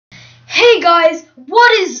Guys,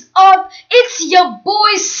 what is up? It's your boy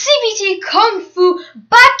CptKungFu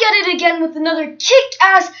back at it again with another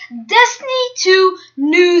kick-ass Destiny 2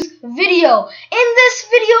 news video. In this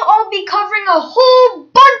video, I'll be covering a whole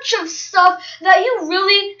bunch of stuff that you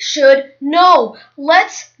really should know.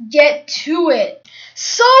 Let's get to it.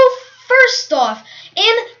 So, first off,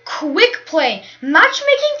 in quick play,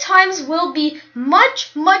 matchmaking times will be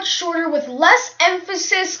much shorter with less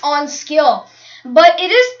emphasis on skill. But it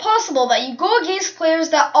is possible that you go against players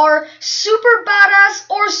that are super badass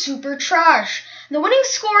or super trash. The winning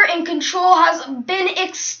score in Control has been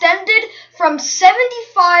extended from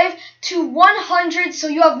 75 to 100, so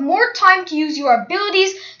you have more time to use your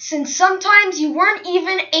abilities, since sometimes you weren't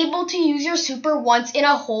even able to use your super once in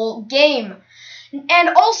a whole game. And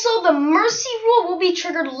also, the Mercy rule will be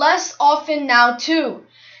triggered less often now too.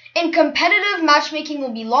 In competitive, matchmaking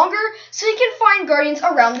will be longer, so you can find Guardians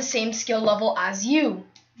around the same skill level as you.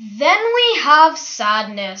 Then we have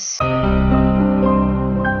Sadness.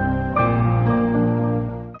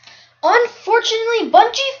 Unfortunately,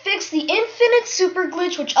 Bungie fixed the infinite super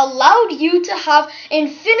glitch, which allowed you to have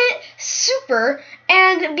infinite super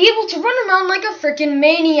and be able to run around like a freaking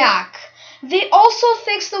maniac. They also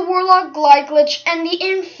fixed the Warlock glide glitch and the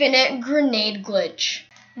infinite grenade glitch.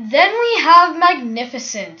 Then we have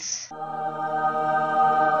Magnificence.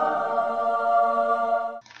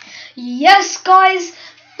 Yes, guys,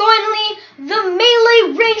 finally, the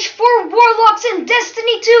melee range for Warlocks in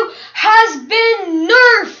Destiny 2 has been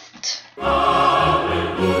nerfed.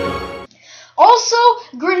 Also,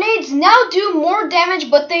 grenades now do more damage,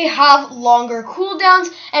 but they have longer cooldowns,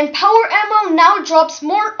 and power ammo now drops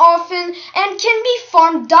more often and can be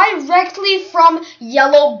farmed directly from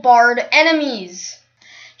yellow barred enemies.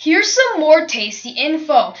 Here's some more tasty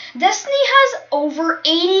info. Destiny has over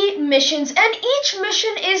 80 missions, and each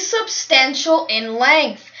mission is substantial in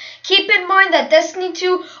length. Keep in mind that Destiny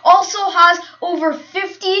 2 also has over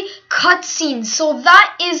 50 cutscenes, so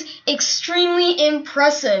that is extremely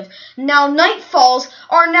impressive. Now, Nightfalls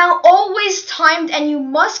are now always timed, and you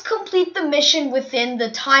must complete the mission within the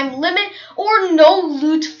time limit or no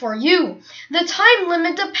loot for you. The time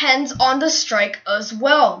limit depends on the strike as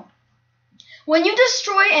well. When you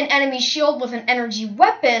destroy an enemy shield with an energy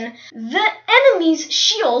weapon, the enemy's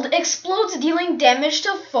shield explodes, dealing damage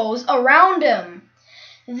to foes around him.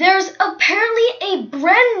 There's apparently a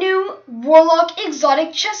brand new Warlock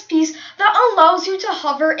exotic chest piece that allows you to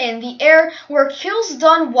hover in the air, where kills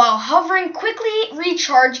done while hovering quickly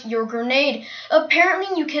recharge your grenade.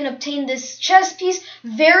 Apparently you can obtain this chest piece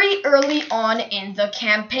very early on in the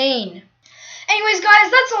campaign. Anyways,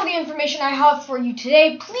 guys, that's all the information I have for you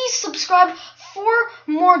today. Please subscribe for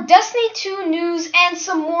more Destiny 2 news and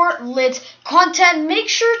some more lit content. Make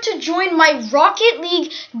sure to join my Rocket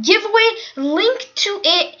League giveaway. Link to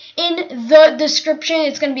it in the description.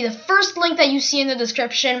 It's going to be the first link that you see in the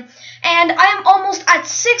description. And I am almost at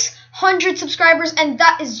 600 subscribers, and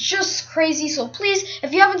that is just crazy. So please,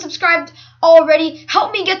 if you haven't subscribed already,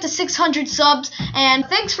 help me get to 600 subs. And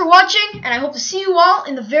thanks for watching, and I hope to see you all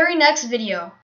in the very next video.